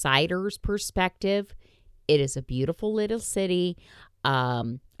outsider's perspective, it is a beautiful little city. I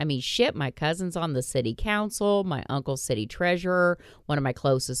mean, shit, my cousin's on the city council, my uncle's city treasurer, one of my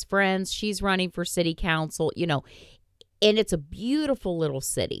closest friends, she's running for city council, you know, and it's a beautiful little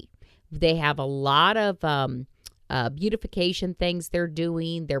city. They have a lot of beautification things they're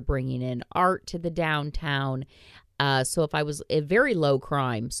doing. They're bringing in art to the downtown. So if I was a very low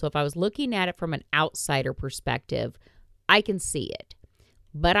crime, so if I was looking at it from an outsider perspective, I can see it.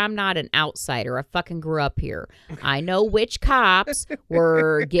 But I'm not an outsider. I fucking grew up here. I know which cops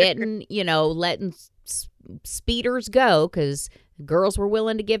were getting, you know, letting speeders go because girls were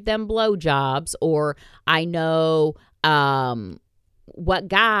willing to give them blowjobs, or I know what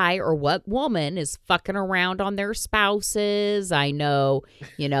guy or what woman is fucking around on their spouses. I know,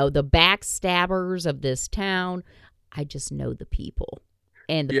 you know, the backstabbers of this town. I just know the people.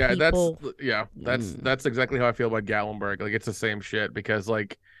 And the people. That's exactly how I feel about Gatlinburg. Like it's the same shit because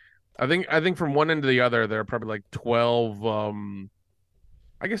like I think from one end to the other there are probably like 12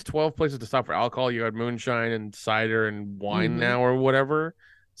 I guess 12 places to stop for alcohol. You had moonshine and cider and wine now or whatever.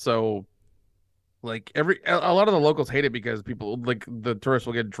 So like a lot of the locals hate it because people like the tourists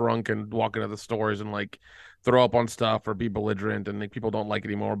will get drunk and walk into the stores and like throw up on stuff or be belligerent and like people don't like it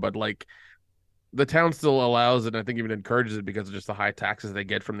anymore. But like the town still allows it, and I think even encourages it because of just the high taxes they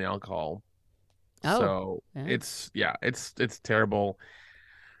get from the alcohol. Oh, So yeah. it's terrible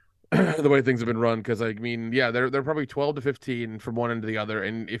the way things have been run. Because I mean, yeah, they're probably 12 to 15 from one end to the other,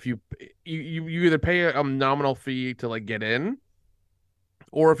 and if you either pay a nominal fee to like get in,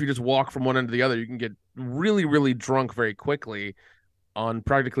 or if you just walk from one end to the other, you can get really really drunk very quickly on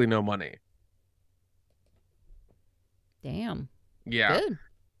practically no money. Damn. Yeah. Good.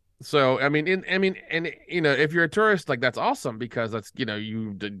 So and you know, if you're a tourist, like that's awesome because that's you know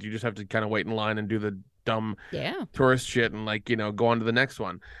you just have to kind of wait in line and do the dumb Yeah. tourist shit and like you know go on to the next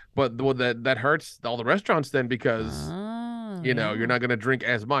one. But that hurts all the restaurants then because Oh, you know you're yeah. not going to drink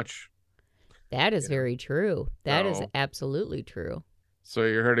as much. That is You know, very true. That is so absolutely true.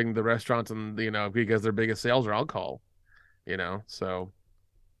 you're hurting the restaurants and you know because their biggest sales are alcohol. You know, so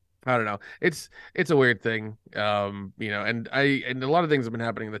I don't know. It's a weird thing. You know, and a lot of things have been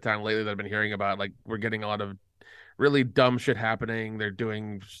happening in the town lately that I've been hearing about. Like we're getting a lot of really dumb shit happening. They're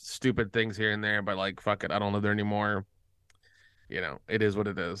doing stupid things here and there, but like fuck it, I don't live there anymore. You know, it is what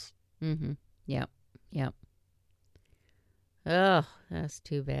it is. Mm-hmm. Yep. Yep. Oh, that's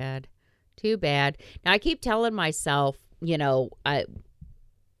too bad. Too bad. Now I keep telling myself, you know,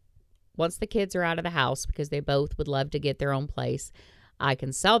 once the kids are out of the house because they both would love to get their own place, I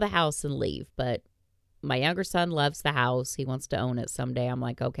can sell the house and leave. But my younger son loves the house. He wants to own it someday. I'm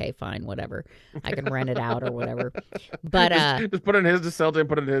like, okay, fine, whatever. I can rent it out or whatever. But Just put in his just sell it and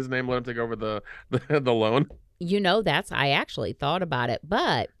put in his name, let him take over the loan. you know, that's I actually thought about it.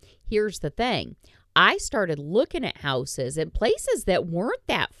 But here's the thing. I started looking at houses in places that weren't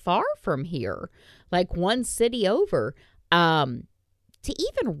that far from here, like one city over. To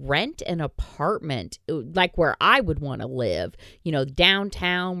even rent an apartment like where I would want to live, you know,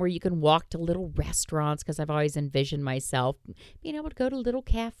 downtown where you can walk to little restaurants because I've always envisioned myself being able to go to little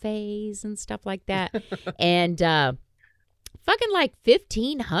cafes and stuff like that. And fucking like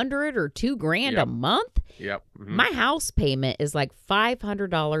 1,500 or 2 grand a Yep. month. Yep. Mm-hmm. My house payment is like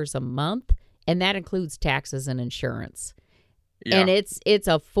 $500 a month, and that includes taxes and insurance. Yeah. And it's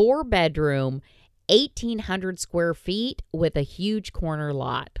a 4-bedroom, 1,800 square feet with a huge corner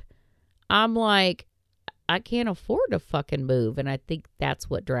lot. I'm like, I can't afford to fucking move, and I think that's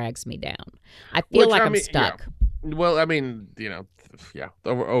what drags me down. I feel like I'm stuck. Yeah. Well, I mean, you know, yeah,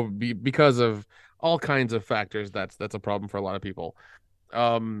 because of all kinds of factors, that's a problem for a lot of people.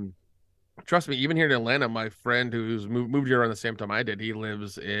 Trust me, even here in Atlanta, my friend who's moved here around the same time I did, he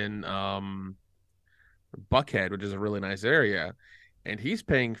lives in Buckhead, which is a really nice area, and he's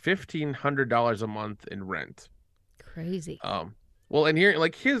paying $1,500 a month in rent. Crazy. Well, and here,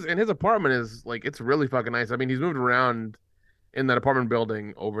 like his apartment is like it's really fucking nice. I mean, he's moved around in that apartment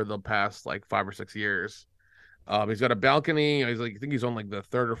building over the past like 5 or 6 years. He's got a balcony. He's like, I think he's on like the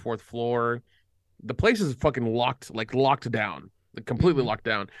third or fourth floor. The place is fucking locked down. like completely Mm-hmm. locked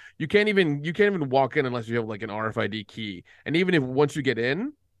down. You can't even walk in unless you have like an RFID key. And even if once you get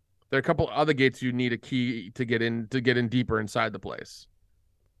in, there are a couple other gates you need a key to get in deeper inside the place.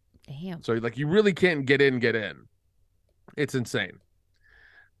 Damn. So like you really can't get in. It's insane.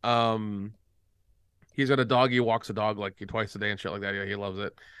 Um, he's got a dog. He walks a dog like twice a day and shit like that. Yeah, he loves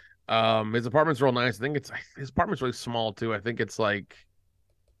it. His apartment's real nice. I think his apartment's really small too. I think it's like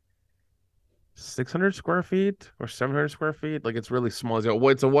 600 square feet or 700 square feet. Like it's really small.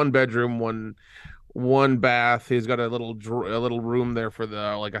 It's a one bedroom, one bath. He's got a little room there for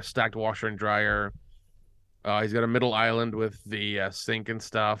the like a stacked washer and dryer. He's got a middle island with the sink and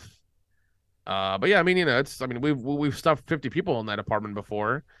stuff. But yeah, I mean, it's I mean we've stuffed 50 people in that apartment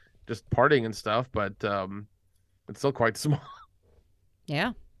before, just partying and stuff. But it's still quite small.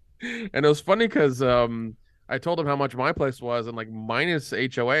 Yeah. And it was funny because I told him how much my place was, and like minus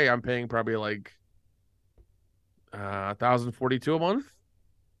HOA, I'm paying probably like 1,042 a month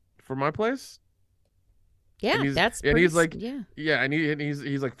for my place. And Yeah. he's That's and pretty. he's like, Yeah. yeah, and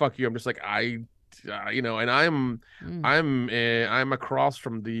he's like, fuck you. I'm just like, and Mm. I'm across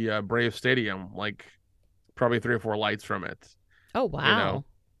from the Brave Stadium, like probably 3 or 4 lights from it. Oh You know, wow.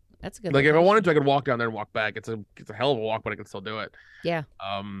 That's a good like if I wanted location. to, I could walk down there and walk back. It's a hell of a walk, but I can still do it. Yeah.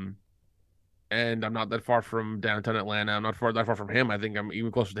 Um, and I'm not that far from downtown Atlanta. I'm not that far from him. I think I'm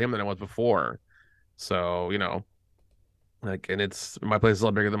even closer to him than I was before. So like, and it's my place is a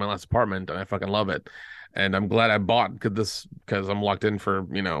lot bigger than my last apartment, and I fucking love it. And I'm glad I bought because I'm locked in for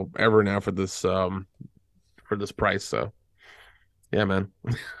ever now for this price. So yeah, man.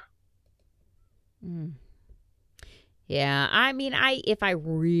 Mm. Yeah, I mean, if I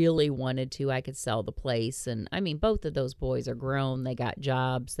really wanted to, I could sell the place, and I mean, both of those boys are grown. They got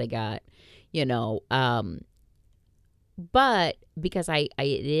jobs. They got, you know, but because it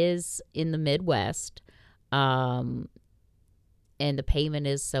is in the Midwest, um, and the payment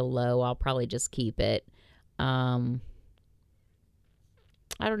is so low, I'll probably just keep it. Um,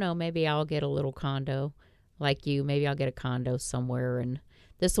 I don't know. Maybe I'll get a little condo, like you. Maybe I'll get a condo somewhere, and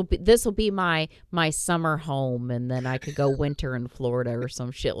this will be my summer home, and then I could go winter in Florida or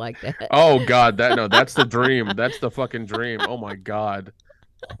some shit like that. Oh God, that's the dream. That's the fucking dream. Oh my God.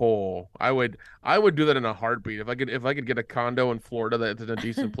 Oh, I would do that in a heartbeat. If I could get a condo in Florida that's in a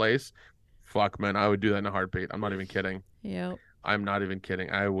decent place, fuck man, I would do that in a heartbeat. I'm not even kidding. Yep. I'm not even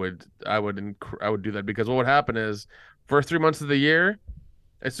kidding. I would do that because what would happen is first 3 months of the year,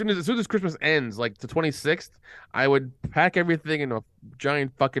 as soon as Christmas ends, like the 26th, I would pack everything in a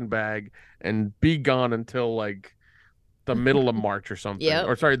giant fucking bag and be gone until like the middle of March or something. Yep.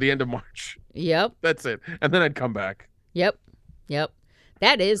 Or sorry, the end of March. Yep. That's it. And then I'd come back. Yep. Yep.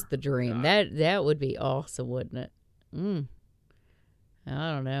 That is the Oh dream. God. That would be awesome, wouldn't it? Mm.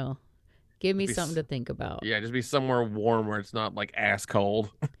 I don't know. Give me Just be something to think about. yeah, just be somewhere warm where it's not like ass cold.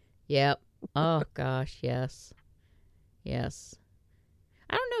 Yep. Oh gosh, yes. Yes.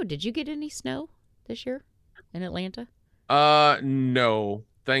 I don't know. Did you get any snow this year in Atlanta? No.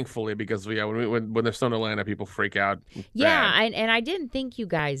 Thankfully, because yeah, when there's snow in Atlanta, people freak out Yeah, bad. and I didn't think you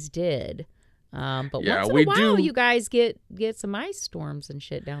guys did. But Yeah, once in a we while, do. you guys get some ice storms and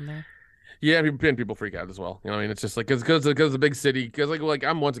shit down there. Yeah, and people freak out as well. I mean, it's just like because the big city. Because like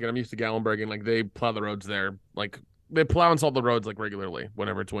I'm used to Gallenberg and like they plow the roads there. Like they plow and salt the roads like regularly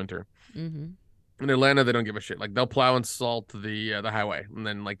whenever it's winter. Mm-hmm. In Atlanta, they don't give a shit. Like they'll plow and salt the highway, and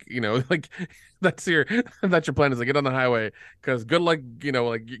then like like that's your that's your plan is to get on the highway because good luck.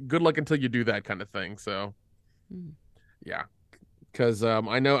 Like good luck until you do that kind of thing. So Mm. yeah, because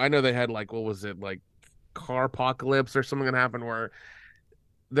I know they had like what was it like car apocalypse or something that happened where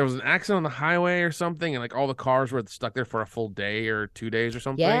there was an accident on the highway or something, and like all the cars were stuck there for a full day or 2 days or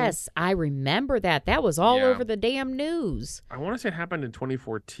something. Yes, I remember that. That was all Yeah, over the damn news. I want to say it happened in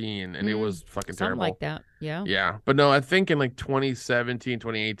 2014, and it Mm, was fucking something like terrible. that. Yeah. Yeah, but no, I think in like 2017,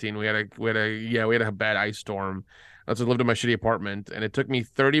 2018, we had a bad ice storm. I lived in my shitty apartment, and it took me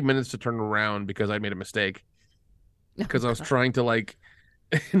 30 minutes to turn around because I made a mistake Oh because I was God. trying to like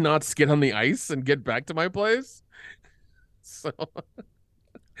not skid on the ice and get back to my place. So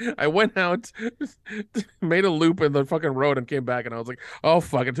I went out, made a loop in the fucking road, and came back, and I was like, "Oh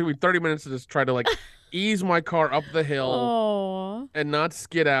fuck!" It took me 30 minutes to just try to like ease my car up the hill Oh. and not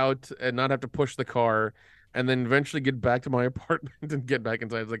skid out and not have to push the car, and then eventually get back to my apartment and get back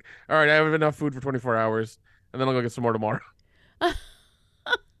inside. It's like, all right, I have enough food for 24 hours, and then I'll go get some more tomorrow.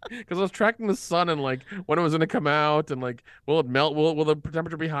 Because I was tracking the sun and like when it was gonna come out and like will it melt? Will the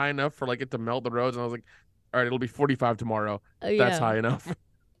temperature be high enough for like it to melt the roads? And I was like, all right, it'll be 45 tomorrow. That's Yeah. high enough.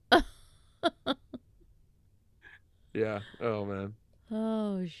 Yeah. Oh man.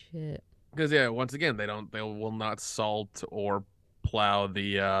 Oh shit. Because yeah, once again, they will not salt or plow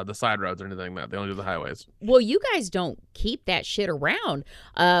the side roads or anything like that. They only do the highways. Well, you guys don't keep that shit around.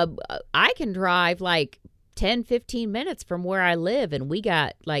 I can drive like 10, 15 minutes from where I live, and we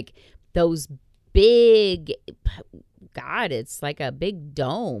got like those big, God, it's like a big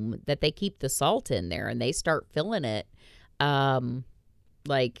dome that they keep the salt in there, and they start filling it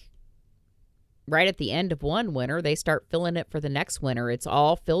like right at the end of one winter. They start filling it for the next winter. It's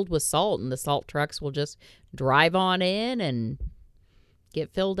all filled with salt, and the salt trucks will just drive on in and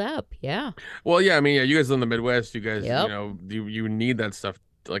get filled up. Yeah. Well, yeah, I mean, yeah, you guys in the Midwest, you guys, Yep. you know, you need that stuff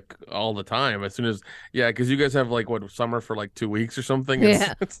like all the time. As soon as, yeah, because you guys have like what, summer for like 2 weeks or something.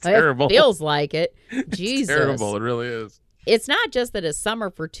 Yeah. It's terrible. It feels like it. It's Jesus. terrible. It really is. It's not just that it's summer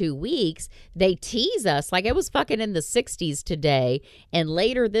for 2 weeks. They tease us. Like, it was fucking in the 60s today, and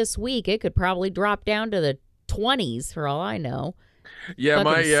later this week it could probably drop down to the 20s for all I know. Yeah,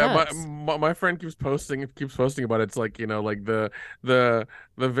 Fucking my friend keeps posting about it. It's like, you know, like the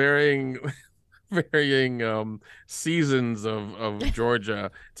varying seasons of Georgia.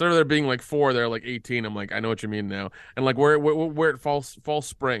 Instead of there being like 4, they're like 18. I'm like, I know what you mean now. And like we're at fall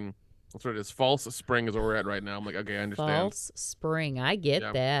spring. That's what it is. False spring is where we're at right now. I'm like, okay, I understand. False spring. I get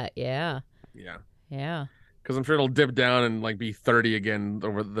that. Yeah. Yeah. Yeah. Because I'm sure it'll dip down and like be 30 again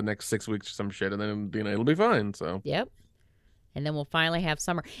over the next 6 weeks or some shit, and then, you know, it'll be fine. So Yep. And then we'll finally have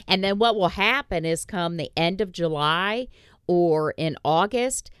summer. And then what will happen is come the end of July or in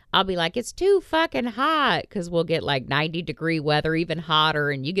August, I'll be like, it's too fucking hot, because we'll get like 90-degree weather, even hotter,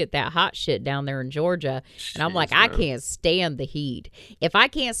 and you get that hot shit down there in Georgia. And I'm like, jeez, I man. can't stand the heat. If I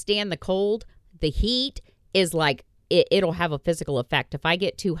can't stand the cold, the heat is like, it'll have a physical effect. If I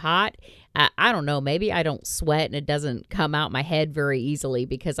get too hot, I don't know, maybe I don't sweat and it doesn't come out my head very easily,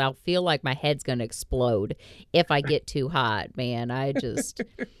 because I'll feel like my head's going to explode if I get too hot, man. I can't stand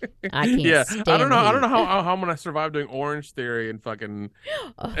I don't know heat. how I'm gonna survive doing Orange Theory and fucking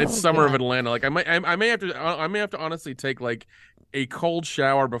Oh, it's summer of God. Atlanta. Like I may have to honestly take like a cold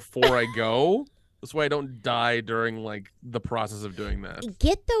shower before I go. This way I don't die during like the process of doing that.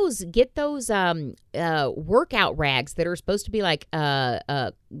 Get those workout rags that are supposed to be like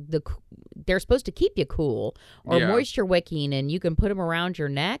they're supposed to keep you cool or Yeah. moisture wicking, and you can put them around your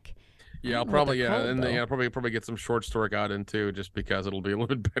neck. Yeah, I'll don't know what probably they're called, and then, though. I'll probably get some shorts to work out in too, just because it'll be a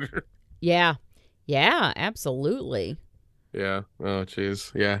little bit better. Yeah, absolutely. Yeah. Oh,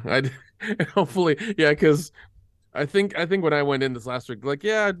 jeez. Yeah. Hopefully, yeah, because I think when I went in this last week, like,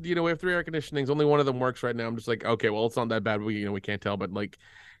 yeah, you know, we have 3 air conditionings, only one of them works right now. I'm just like, okay, well, it's not that bad. We can't tell, but like,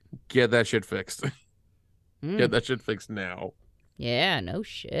 get that shit fixed. Mm. Get that shit fixed now. Yeah, no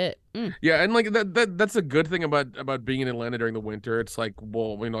shit. Mm. Yeah, and like that's a good thing about being in Atlanta during the winter. It's like,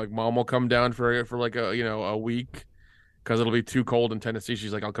 well, you know, like mom will come down for like a, you know, a week because it'll be too cold in Tennessee.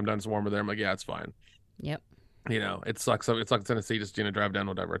 She's like, I'll come down, it's warmer there. I'm like, yeah, it's fine. Yep. You know, it sucks. It sucks Tennessee. Just, you know, drive down,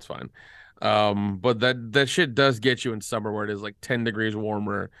 whatever. It's fine. But that shit does get you in summer where it is like 10 degrees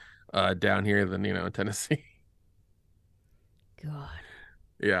warmer down here than, you know, in Tennessee. God.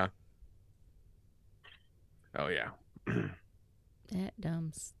 Yeah. Oh yeah.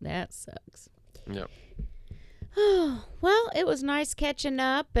 That sucks. Yep. Oh, well, it was nice catching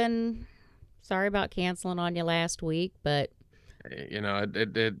up, and sorry about canceling on you last week, but You know,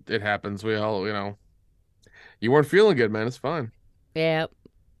 it happens. We all, you know, you weren't feeling good, man. It's fine. yeah.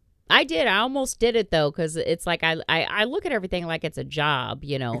 I did. I almost did it though, because it's like I look at everything like it's a job,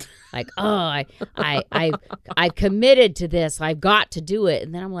 you know, like, oh, I've committed to this. I've got to do it,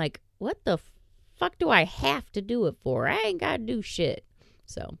 and then I'm like, what the fuck do I have to do it for? I ain't got to do shit.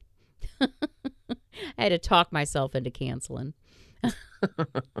 So I had to talk myself into canceling.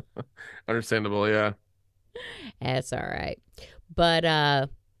 Understandable, yeah. That's all right. But I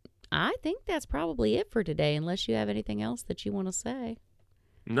think that's probably it for today, unless you have anything else that you want to say.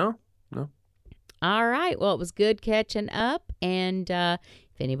 No. All right. Well, it was good catching up. And if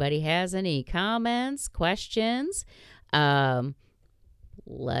anybody has any comments, questions, let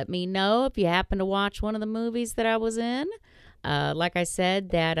me know if you happen to watch one of the movies that I was in. Like I said,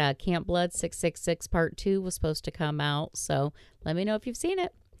 that Camp Blood 666 Part 2 was supposed to come out. So let me know if you've seen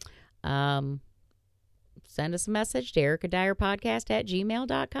it. Send us a message to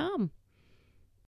ericaddyerpodcast@gmail.com.